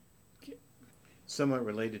somewhat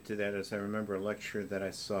related to that is I remember a lecture that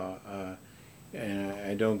I saw, and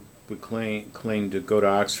I don't claim to go to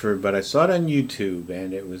Oxford, but I saw it on YouTube,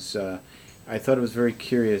 and it was I thought it was very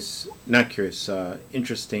curious, not curious,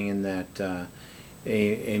 interesting in that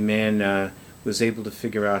a man was able to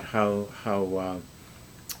figure out how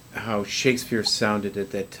Shakespeare sounded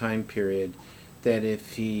at that time period. That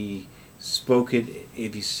if he spoke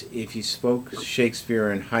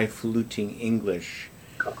Shakespeare in highfalutin English,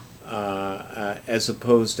 as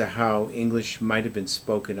opposed to how English might have been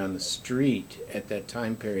spoken on the street at that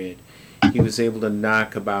time period, he was able to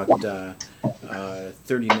knock about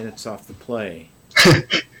 30 minutes off the play.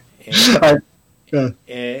 And,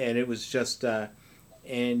 and it was just, and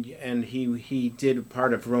he did a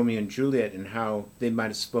part of Romeo and Juliet and how they might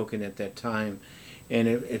have spoken at that time. And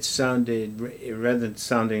it sounded, rather than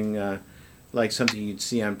sounding like something you'd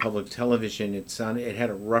see on public television, it had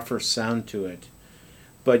a rougher sound to it.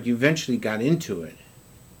 But you eventually got into it,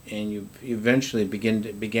 and you eventually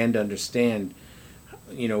began to understand,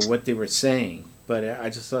 what they were saying. But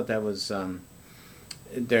I just thought that was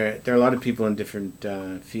there are a lot of people in different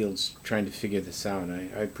fields trying to figure this out.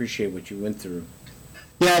 I appreciate what you went through.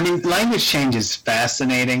 Yeah, I mean, language change is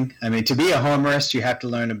fascinating. I mean, to be a Homerist, you have to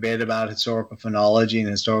learn a bit about historical phonology and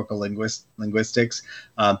historical linguistics.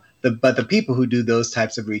 But the people who do those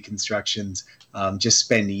types of reconstructions just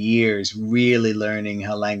spend years really learning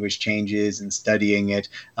how language changes and studying it.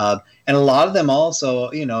 And a lot of them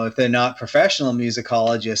also, if they're not professional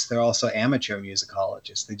musicologists, they're also amateur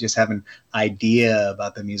musicologists. They just have an idea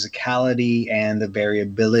about the musicality and the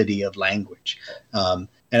variability of language.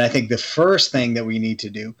 And I think the first thing that we need to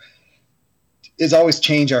do is always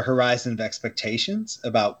change our horizon of expectations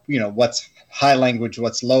about, what's high language,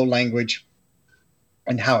 what's low language,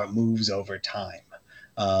 and how it moves over time.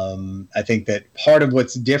 I think that part of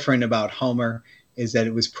what's different about Homer is that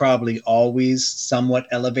it was probably always somewhat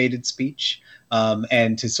elevated speech.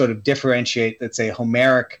 And to sort of differentiate, let's say,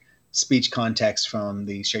 Homeric speech context from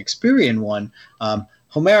the Shakespearean one,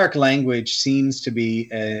 Homeric language seems to be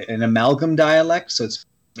an amalgam dialect, so it's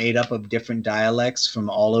made up of different dialects from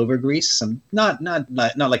all over Greece. Some not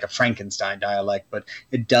like a Frankenstein dialect, but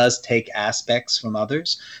it does take aspects from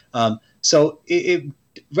others. So it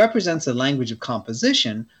represents a language of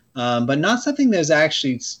composition, but not something that's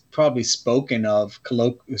actually probably spoken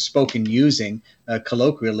using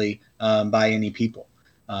colloquially by any people.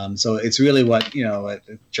 So it's really what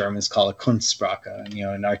Germans call a Kunstsprache,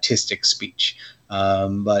 an artistic speech.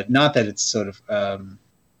 But not that it's sort of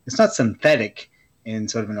it's not synthetic in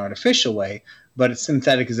sort of an artificial way, but it's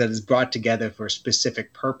synthetic is that it's brought together for a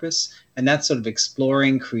specific purpose, and that's sort of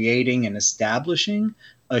exploring, creating, and establishing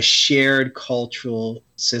a shared cultural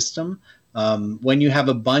system. When you have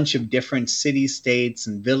a bunch of different city-states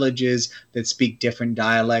and villages that speak different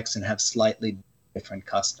dialects and have slightly different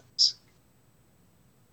customs.